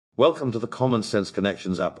Welcome to the Common Sense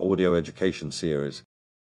Connections app audio education series.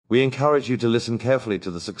 We encourage you to listen carefully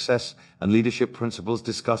to the success and leadership principles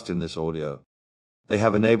discussed in this audio. They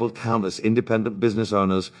have enabled countless independent business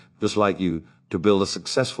owners just like you to build a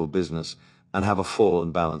successful business and have a full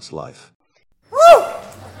and balanced life. Woo!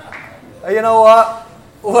 Hey, you know what?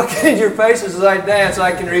 Looking at your faces as I dance,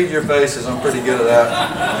 I can read your faces. I'm pretty good at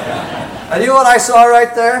that. And you know what I saw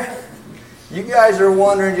right there? You guys are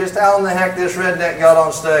wondering just how in the heck this redneck got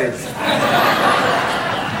on stage.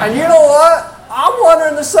 And you know what? I'm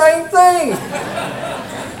wondering the same thing.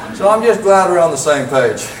 So I'm just glad we're on the same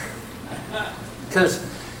page. Because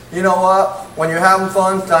you know what? When you're having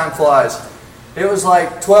fun, time flies. It was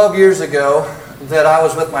like 12 years ago that I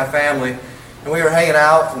was with my family, and we were hanging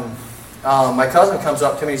out, and my cousin comes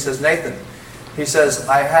up to me and he says, "Nathan," he says,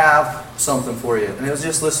 "I have something for you." And it was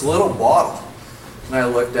just this little bottle. And I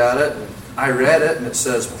looked at it, and I read it, and it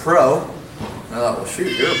says Pro. And I thought, well,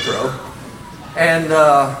 shoot, you're a pro. And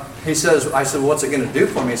he says, I said, "What's it going to do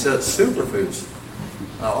for me?" He said, "It's superfoods."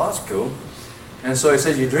 Oh, well, that's cool. And so he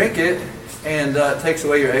said, "You drink it, and it takes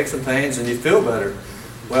away your aches and pains, and you feel better."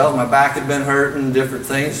 Well, my back had been hurting, different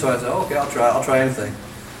things, so I said, "Okay, I'll try anything."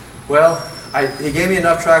 Well, he gave me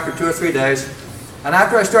enough try for 2 or 3 days, and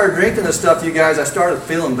after I started drinking this stuff, you guys, I started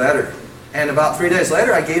feeling better. And about 3 days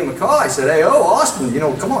later, I gave him a call. I said, "Hey, Austin,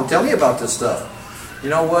 come on, tell me about this stuff.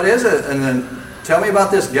 What is it? And then tell me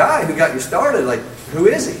about this guy who got you started. Like, who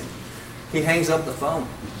is he?" He hangs up the phone.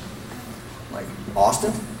 I'm like,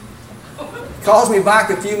 "Austin?" Calls me back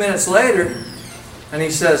a few minutes later, and he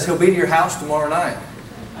says, "He'll be to your house tomorrow night."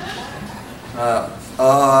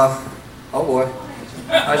 Oh boy.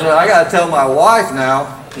 I said, "I got to tell my wife now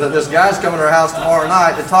that this guy's coming to her house tomorrow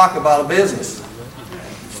night to talk about a business."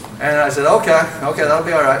 And I said, okay, that'll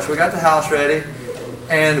be all right. So we got the house ready,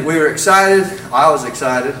 and we were excited. I was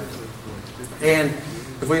excited. And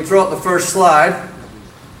if we can throw up the first slide,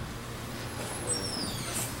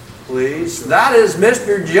 please. That is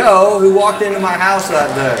Mr. Joe, who walked into my house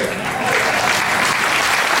that day.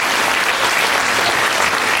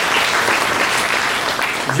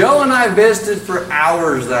 Joe and I visited for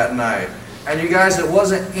hours that night. And you guys, it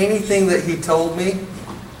wasn't anything that he told me.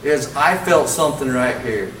 I felt something right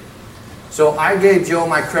here. So I gave Joe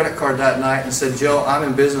my credit card that night and said, "Joe, I'm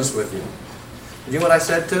in business with you." You know what I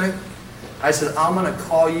said to him? I said, "I'm going to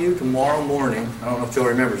call you tomorrow morning." I don't know if Joe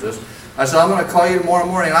remembers this. I said, "I'm going to call you tomorrow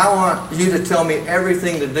morning, and I want you to tell me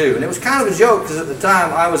everything to do." And it was kind of a joke because at the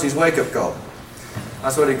time I was his wake-up call.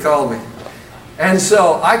 That's what he called me. And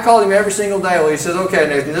so I called him every single day. Well, he says, "Okay,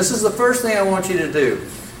 Nathan, this is the first thing I want you to do."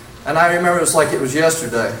 And I remember it was like it was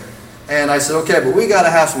yesterday. And I said, "Okay, but we got to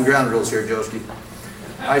have some ground rules here, Joski."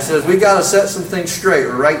 I said, "We got to set some things straight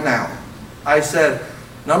right now." I said,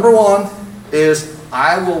 "Number one is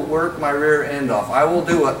I will work my rear end off. I will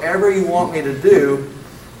do whatever you want me to do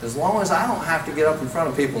as long as I don't have to get up in front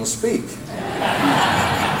of people and speak."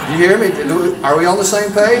 You hear me? Are we on the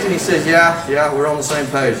same page? And he says, yeah, we're on the same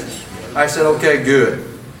page. I said, "Okay, good."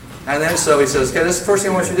 And then so he says, "Okay, this is the first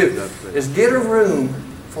thing I want you to do is get a room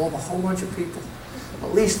full of a whole bunch of people.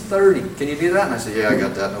 At least 30. Can you do that?" And I said, "Yeah, I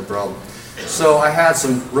got that, no problem." So I had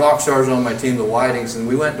some rock stars on my team, the Whitings, and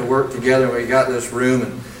we went to work together, and we got this room,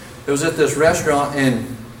 and it was at this restaurant, and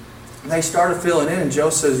they started filling in, and Joe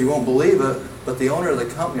says, "You won't believe it, but the owner of the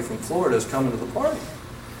company from Florida is coming to the party."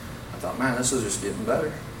 I thought, man, this is just getting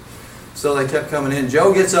better. So they kept coming in.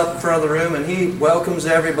 Joe gets up in front of the room, and he welcomes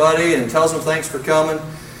everybody and tells them thanks for coming,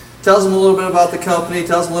 tells them a little bit about the company,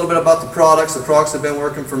 tells them a little bit about the products have been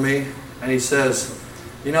working for me, and he says,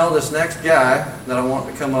 "This next guy that I want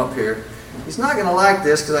to come up here, he's not going to like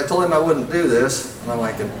this because I told him I wouldn't do this." And I'm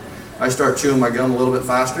like, I start chewing my gum a little bit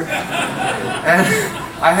faster. And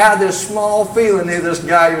I had this small feeling that this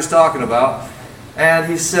guy he was talking about. And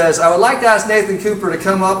he says, "I would like to ask Nathan Cooper to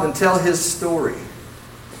come up and tell his story."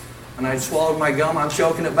 And I swallowed my gum. I'm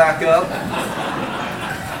choking it back up.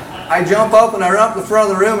 I jump up and I run up to the front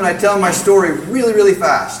of the room and I tell my story really, really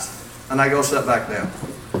fast. And I go sit back down.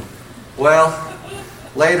 Well,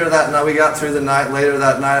 later that night, we got through the night. Later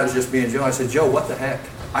that night, it was just me and Joe. I said, "Joe, what the heck?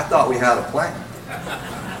 I thought we had a plan."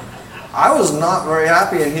 I was not very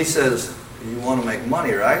happy, and he says, "You want to make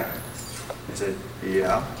money, right?" I said,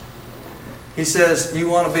 "Yeah." He says, "You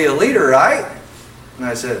want to be a leader, right?" And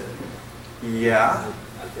I said, "Yeah."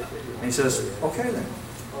 And he says, "Okay then."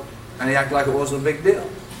 And he acted like it wasn't a big deal.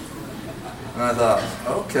 And I thought,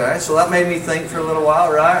 okay. So that made me think for a little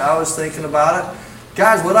while, right? I was thinking about it.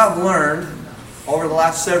 Guys, what I've learned over the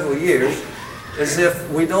last several years is if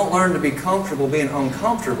we don't learn to be comfortable being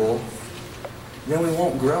uncomfortable, then we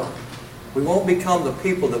won't grow. We won't become the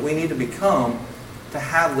people that we need to become to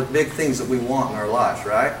have the big things that we want in our lives,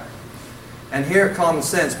 right? And here at Common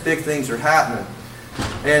Sense, big things are happening.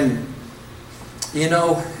 And, you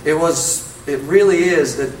know, it really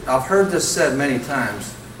is, I've heard this said many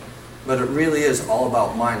times, but it really is all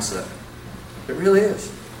about mindset. It really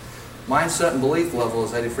is. Mindset and belief level,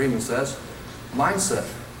 as Eddie Freeman says. Mindset.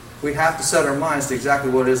 We have to set our minds to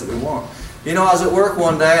exactly what it is that we want. You know, I was at work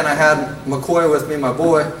one day and I had McCoy with me, my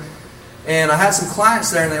boy, and I had some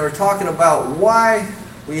clients there and they were talking about why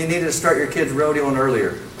you needed to start your kids rodeoing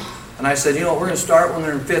earlier. And I said, you know what, we're going to start when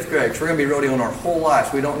they're in 5th grade, because we're going to be rodeoing our whole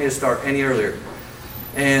lives. We don't need to start any earlier.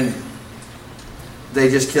 And they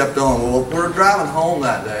just kept on. Well, we're driving home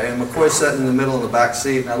that day, and McCoy's sitting in the middle of the back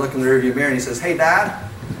seat, and I look in the rearview mirror, and he says, hey, Dad?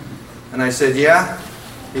 And I said, yeah?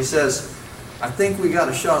 He says, I think we got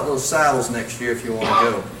a shot at those saddles next year if you want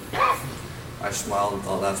to go. I smiled and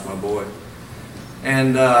thought, that's my boy.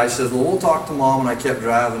 And I said, well, we'll talk to Mom, and I kept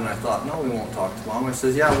driving, and I thought, no, we won't talk to Mom. I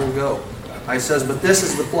says, yeah, we'll go. I says, but this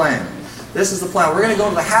is the plan. This is the plan. We're going to go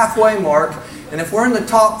to the halfway mark, and if we're in the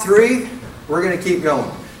top 3, we're going to keep going.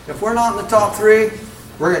 If we're not in the top 3,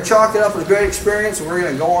 we're going to chalk it up as a great experience, and we're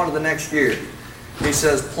going to go on to the next year. He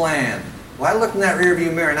says, plan. Well, I looked in that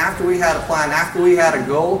rearview mirror, and after we had a plan, after we had a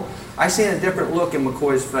goal, I seen a different look in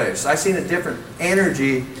McCoy's face. I seen a different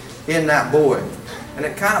energy in that boy. And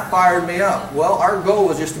it kind of fired me up. Well, our goal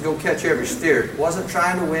was just to go catch every steer. It wasn't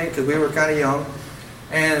trying to win because we were kind of young.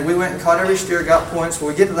 And we went and caught every steer, got points.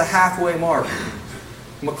 When we get to the halfway mark,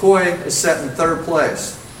 McCoy is set in 3rd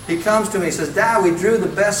place. He comes to me and says, Dad, we drew the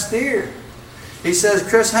best steer. He says,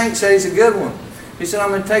 Chris Hank said he's a good one. He said, I'm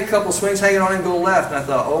going to take a couple swings, hang it on and go left. And I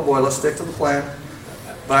thought, oh boy, let's stick to the plan.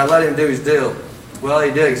 But I let him do his deal. Well,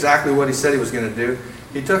 he did exactly what he said he was going to do.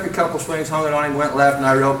 He took a couple swings, hung it on him, went left, and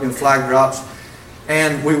I roped him flag drops.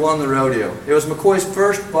 And we won the rodeo. It was McCoy's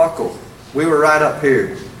first buckle. We were right up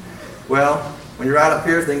here. Well, when you're right up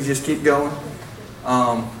here, things just keep going.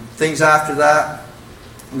 Things after that,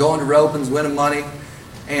 going to ropings, winning money.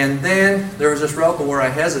 And then there was this roping where I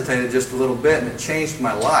hesitated just a little bit, and it changed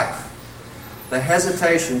my life. The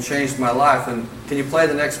hesitation changed my life. And can you play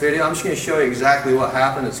the next video? I'm just going to show you exactly what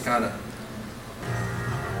happened. It's kind of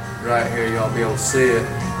right here. Y'all be able to see it.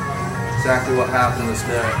 Exactly what happened this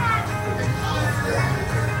day.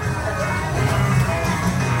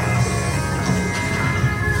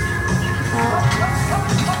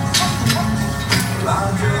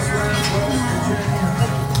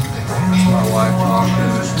 My wife talking.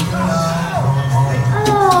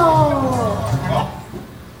 Oh.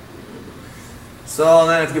 So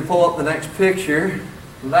then if you pull up the next picture,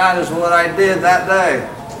 that is what I did that day.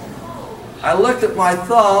 I looked at my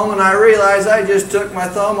thumb and I realized I just took my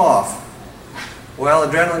thumb off. Well,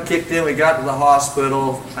 adrenaline kicked in, we got to the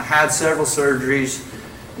hospital, I had several surgeries,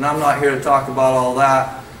 and I'm not here to talk about all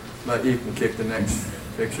that, but you can kick the next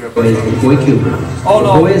picture up. Oh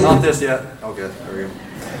no, not this yet. Okay, there we go.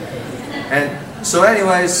 And so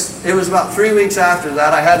anyways, it was about 3 weeks after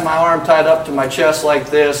that. I had my arm tied up to my chest like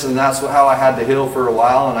this, and that's how I had to heal for a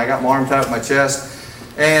while. And I got my arm tied up to my chest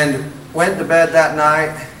and went to bed that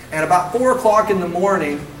night. And about 4 o'clock in the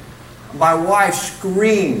morning, my wife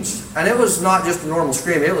screams. And it was not just a normal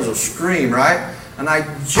scream, it was a scream, right? And I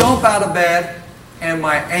jump out of bed, and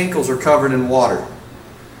my ankles are covered in water.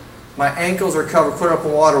 My ankles are covered clear up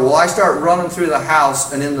in water. Well, I start running through the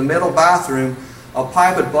house, and in the middle bathroom, a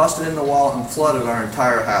pipe had busted in the wall and flooded our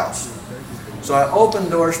entire house. So I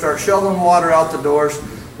opened doors, start shoveling water out the doors.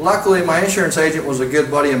 Luckily, my insurance agent was a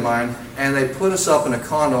good buddy of mine, and they put us up in a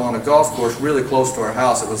condo on a golf course really close to our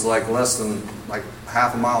house. It was like less than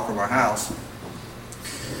half a mile from our house.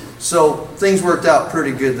 So things worked out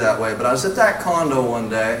pretty good that way. But I was at that condo one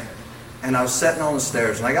day, and I was sitting on the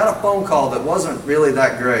stairs, and I got a phone call that wasn't really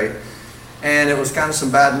that great, and it was kind of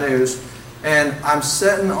some bad news. And I'm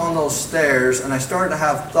sitting on those stairs, and I started to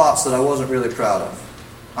have thoughts that I wasn't really proud of.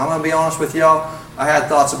 I'm going to be honest with y'all, I had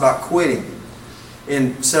thoughts about quitting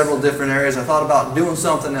in several different areas. I thought about doing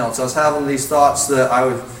something else. I was having these thoughts that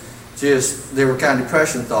they were kind of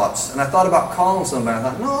depression thoughts. And I thought about calling somebody. I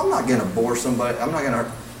thought, no, I'm not going to bore somebody. I'm not going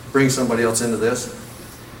to bring somebody else into this.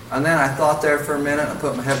 And then I thought there for a minute. I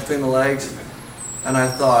put my head between my legs, and I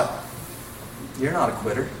thought, you're not a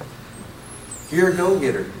quitter. You're a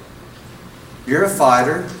go-getter. You're a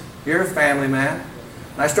fighter. You're a family man.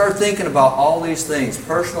 And I started thinking about all these things,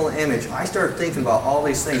 personal image. I started thinking about all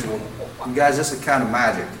these things. Well, you guys, this is kind of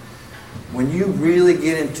magic. When you really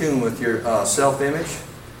get in tune with your self-image,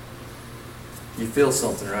 you feel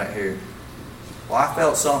something right here. Well, I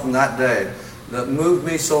felt something that day that moved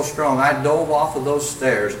me so strong. I dove off of those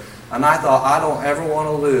stairs, and I thought, I don't ever want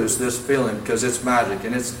to lose this feeling because it's magic.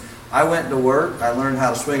 And I went to work. I learned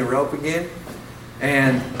how to swing a rope again.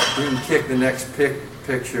 And we can kick the next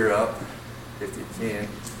picture up. if you can.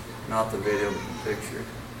 Not the video, but the picture.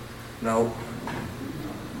 Nope.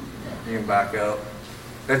 You can back up.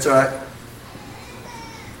 That's all right.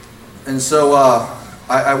 And so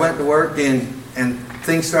I went to work and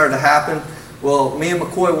things started to happen. Well, me and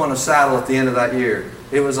McCoy won a saddle at the end of that year.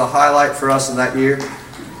 It was a highlight for us in that year.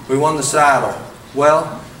 We won the saddle.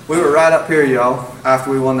 Well, we were right up here, y'all,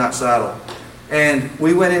 after we won that saddle. And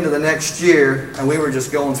we went into the next year and we were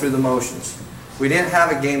just going through the motions. We didn't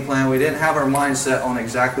have a game plan. We didn't have our mindset on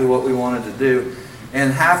exactly what we wanted to do.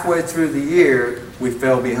 And halfway through the year, we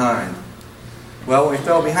fell behind. Well, when we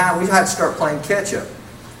fell behind, we had to start playing catch up.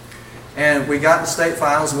 And we got to state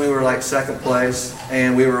finals and we were like second place.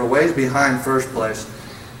 And we were a ways behind first place.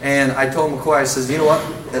 And I told McCoy, I says, you know what,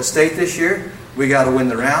 at state this year, we got to win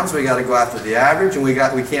the rounds, we got to go after the average, and we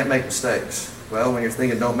can't make mistakes. Well, when you're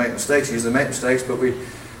thinking don't make mistakes, you usually make mistakes, but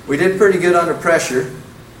we did pretty good under pressure.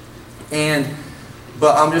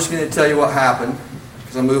 But I'm just going to tell you what happened,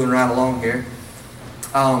 because I'm moving right along here.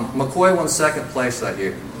 McCoy won second place that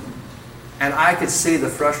year. And I could see the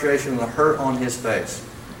frustration and the hurt on his face.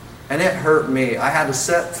 And it hurt me. I had to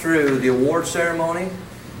sit through the award ceremony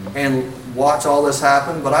and watch all this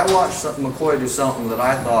happen, but I watched McCoy do something that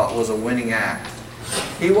I thought was a winning act.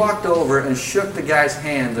 He walked over and shook the guy's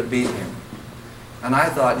hand that beat him. And I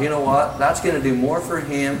thought, you know what? That's going to do more for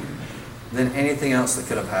him than anything else that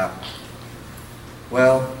could have happened.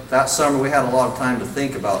 Well, that summer we had a lot of time to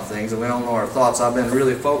think about things, and we all know our thoughts. I've been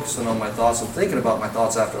really focusing on my thoughts and thinking about my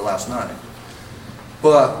thoughts after last night.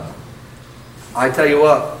 But I tell you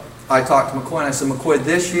what, I talked to McCoy and I said, McCoy,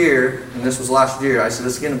 this year, and this was last year, I said,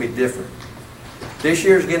 it's going to be different. This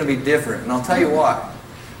year is going to be different, and I'll tell you why.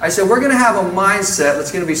 I said, we're going to have a mindset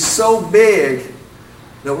that's going to be so big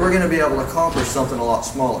that we're going to be able to accomplish something a lot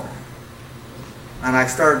smaller. And I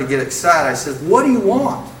started to get excited. I said, what do you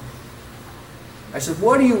want? I said,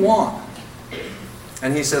 what do you want?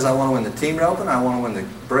 And he says, I want to win the team roping, I want to win the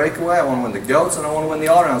breakaway, I want to win the goats, and I want to win the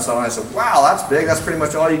all-around song. And I said, wow, that's big. That's pretty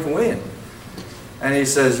much all you can win. And he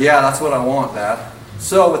says, yeah, that's what I want, Dad.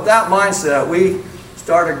 So with that mindset, we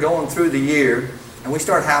started going through the year, and we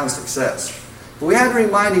started having success. But we had to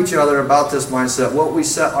remind each other about this mindset, what we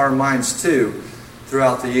set our minds to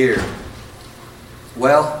throughout the year.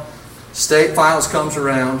 Well, state finals comes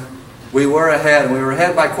around. We were ahead, and we were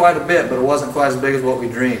ahead by quite a bit, but it wasn't quite as big as what we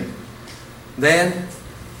dreamed. Then,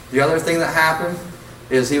 the other thing that happened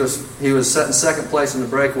is he was set in second place in the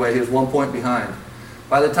breakaway. He was 1 point behind.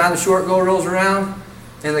 By the time the short goal rolls around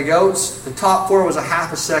in the goats, the top four was a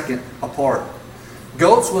half a second apart.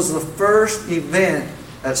 Goats was the first event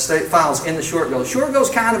at state finals in the short goal. Short goal is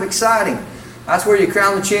kind of exciting. That's where you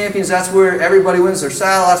crown the champions. That's where everybody wins their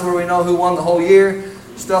saddle. That's where we know who won the whole year.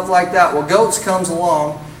 Stuff like that. Well, goats comes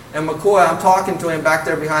along. And McCoy, I'm talking to him back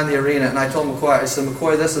there behind the arena, and I told McCoy, I said,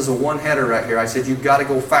 McCoy, this is a one-header right here. I said, you've got to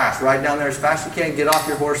go fast. Ride down there as fast as you can, get off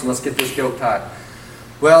your horse, and let's get this goat tied.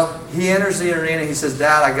 Well, he enters the arena. He says,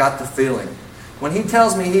 Dad, I got the feeling. When he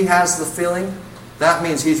tells me he has the feeling, that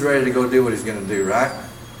means he's ready to go do what he's going to do, right?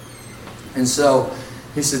 And so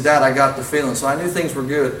he said, Dad, I got the feeling. So I knew things were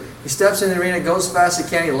good. He steps in the arena, goes as fast as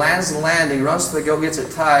he can. He lands the landing, runs to the goat, gets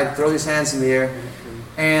it tied, throws his hands in the air,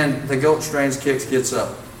 and the goat strains, kicks, gets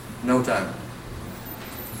up. No time.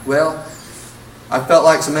 Well, I felt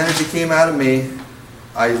like some energy came out of me.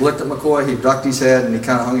 I looked at McCoy, he ducked his head, and he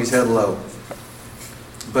kind of hung his head low.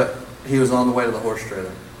 But he was on the way to the horse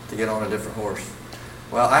trailer to get on a different horse.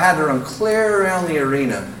 Well, I had to run clear around the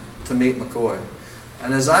arena to meet McCoy.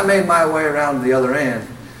 And as I made my way around to the other end,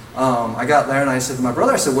 I got there and I said to my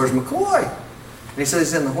brother, I said, where's McCoy? And he said,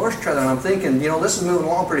 he's in the horse trailer. And I'm thinking, you know, this is moving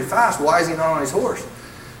along pretty fast. Why is he not on his horse?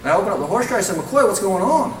 And I opened up the horse trailer. I said, McCoy, what's going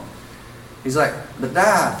on? He's like, but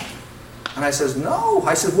Dad. And I says, no.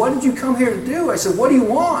 I said, what did you come here to do? I said, what do you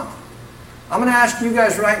want? I'm going to ask you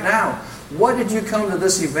guys right now, what did you come to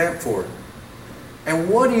this event for? And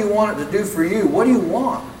what do you want it to do for you? What do you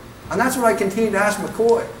want? And that's what I continued to ask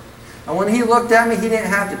McCoy. And when he looked at me, he didn't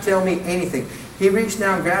have to tell me anything. He reached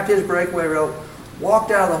down, grabbed his breakaway rope, walked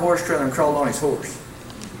out of the horse trailer and crawled on his horse.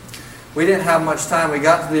 We didn't have much time. We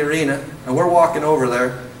got to the arena, and we're walking over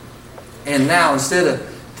there. And now, instead of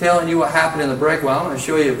telling you what happened in the breakaway, I'm going to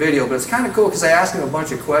show you a video. But it's kind of cool because I asked him a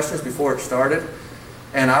bunch of questions before it started.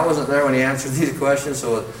 And I wasn't there when he answered these questions,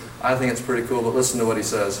 so I think it's pretty cool. But listen to what he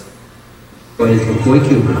says. McCoy is McCoy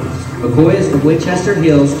Cooper. McCoy is from Winchester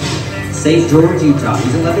Hills, St. George, Utah.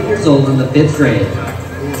 He's 11 years old in the 5th grade.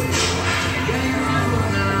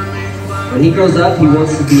 When he grows up, he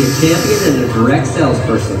wants to be a champion and a direct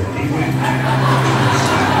salesperson.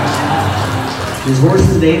 His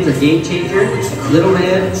horses' names are Game Changer, Little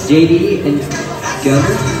Man, JD, and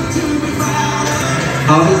Gunner.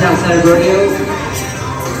 Hobbies outside of rodeo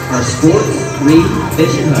are sports, read,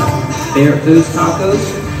 fish, and hunt. Favorite foods, tacos.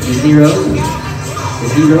 His hero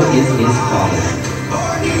is his father.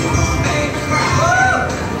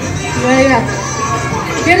 Yeah.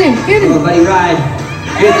 Get him, get him. Come on, buddy, ride.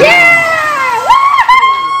 Good job. Yeah!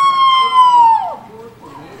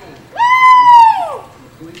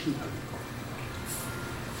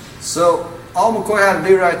 So all McCoy had to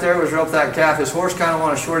do right there was rope that calf. His horse kind of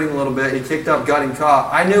wanted to short him a little bit. He kicked up, got him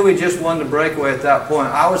caught. I knew we just won the breakaway at that point.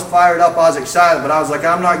 I was fired up. I was excited, but I was like,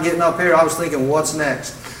 I'm not getting up here. I was thinking, what's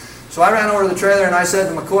next? So I ran over to the trailer and I said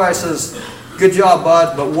to McCoy, I says, good job,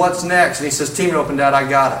 bud, but what's next? And he says, team roping, Dad, I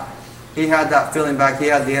got it. He had that feeling back. He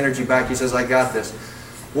had the energy back. He says, I got this.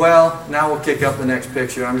 Well, now we'll kick up the next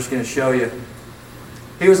picture. I'm just going to show you.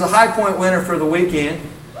 He was the high point winner for the weekend,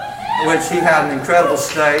 which he had an incredible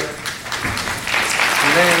state.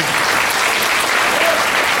 And then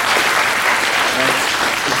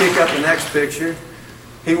we kick up the next picture.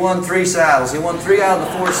 He won 3 saddles. He won 3 out of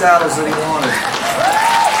the 4 saddles that he wanted.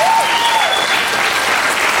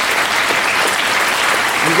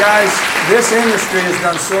 You guys, this industry has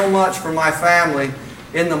done so much for my family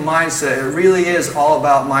in the mindset. It really is all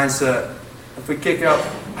about mindset. If we kick up,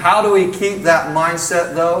 how do we keep that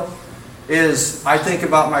mindset though? Is I think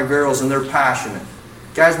about my girls and they're passionate.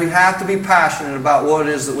 Guys, we have to be passionate about what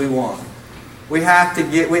it is that we want. We have to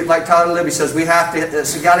get, like Tyler Libby says, we have to,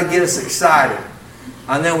 it's got to get us excited.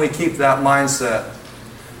 And then we keep that mindset.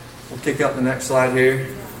 We'll kick up the next slide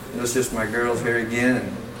here. That's just my girls here again.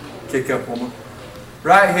 And kick up one more.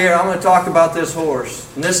 Right here, I'm going to talk about this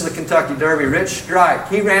horse. And this is the Kentucky Derby. Rich Strike.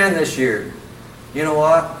 He ran this year. You know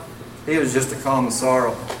what? He was just a common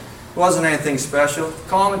sorrow. It wasn't anything special.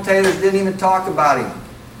 Commentators didn't even talk about him.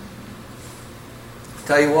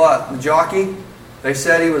 Tell you what, the jockey, they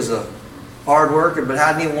said he was a hard worker, but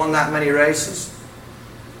hadn't even won that many races.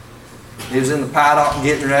 He was in the paddock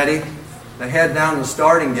getting ready. They head down to the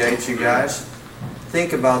starting gates, you guys.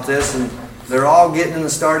 Think about this, and they're all getting in the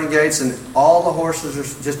starting gates, and all the horses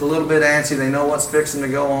are just a little bit antsy. They know what's fixing to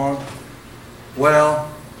go on.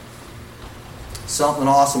 Well, something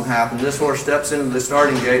awesome happened. This horse steps into the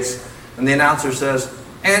starting gates, and the announcer says,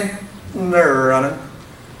 and they're running.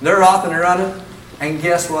 They're off and running. And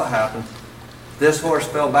guess what happened? This horse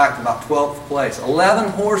fell back to about 12th place.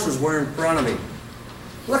 11 horses were in front of him.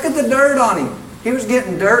 Look at the dirt on him. He was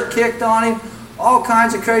getting dirt kicked on him. All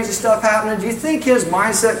kinds of crazy stuff happening. Do you think his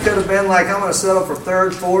mindset could have been like, I'm going to settle for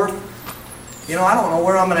 3rd, 4th? You know, I don't know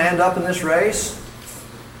where I'm going to end up in this race.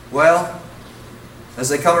 Well, as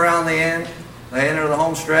they come around the end, they enter the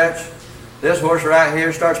home stretch. This horse right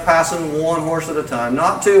here starts passing 1 horse at a time.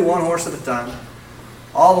 Not 2, 1 horse at a time.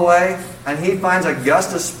 All the way, and he finds a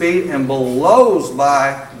gust of speed and blows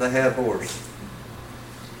by the head horse.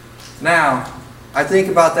 Now, I think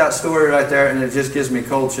about that story right there, and it just gives me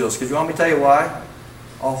cold chills. Because you want me to tell you why?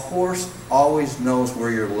 A horse always knows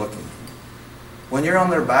where you're looking. When you're on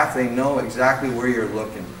their back, they know exactly where you're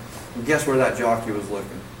looking. And guess where that jockey was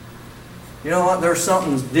looking? You know what? There's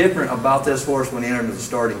something different about this horse when he entered the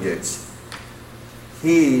starting gates.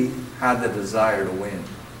 He had the desire to win.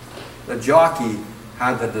 The jockey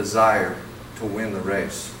had the desire to win the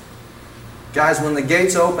race. Guys, when the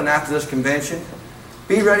gates open after this convention,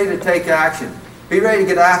 be ready to take action. Be ready to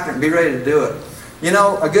get after it and be ready to do it. You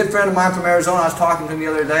know, a good friend of mine from Arizona, I was talking to him the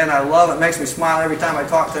other day, and I love it. It makes me smile every time I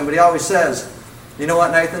talk to him, but he always says, you know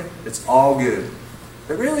what, Nathan? It's all good.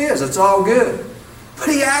 It really is. It's all good. But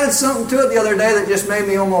he added something to it the other day that just made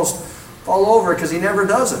me almost fall over because he never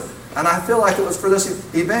does it. And I feel like it was for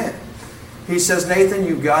this event. He says, Nathan,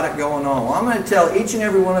 you got it going on. Well, I'm going to tell each and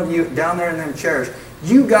every one of you down there in them chairs,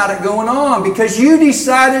 you got it going on because you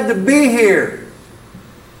decided to be here.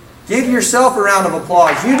 Give yourself a round of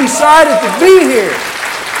applause. You decided to be here.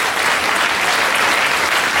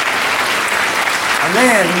 And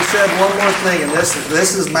then he said one more thing, and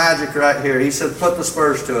this is magic right here. He said, put the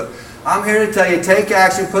spurs to it. I'm here to tell you, take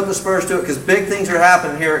action, put the spurs to it, because big things are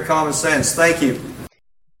happening here at Common Sense. Thank you.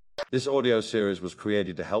 This audio series was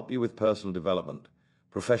created to help you with personal development,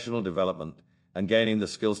 professional development, and gaining the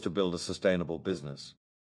skills to build a sustainable business.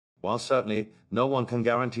 While certainly no one can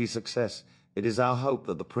guarantee success, it is our hope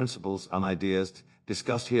that the principles and ideas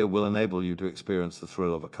discussed here will enable you to experience the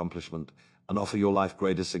thrill of accomplishment and offer your life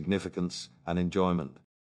greater significance and enjoyment.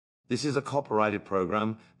 This is a copyrighted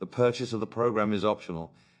program. The purchase of the program is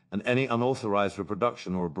optional, and any unauthorized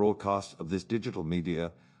reproduction or broadcast of this digital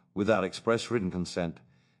media without express written consent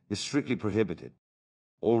is strictly prohibited.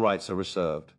 All rights are reserved.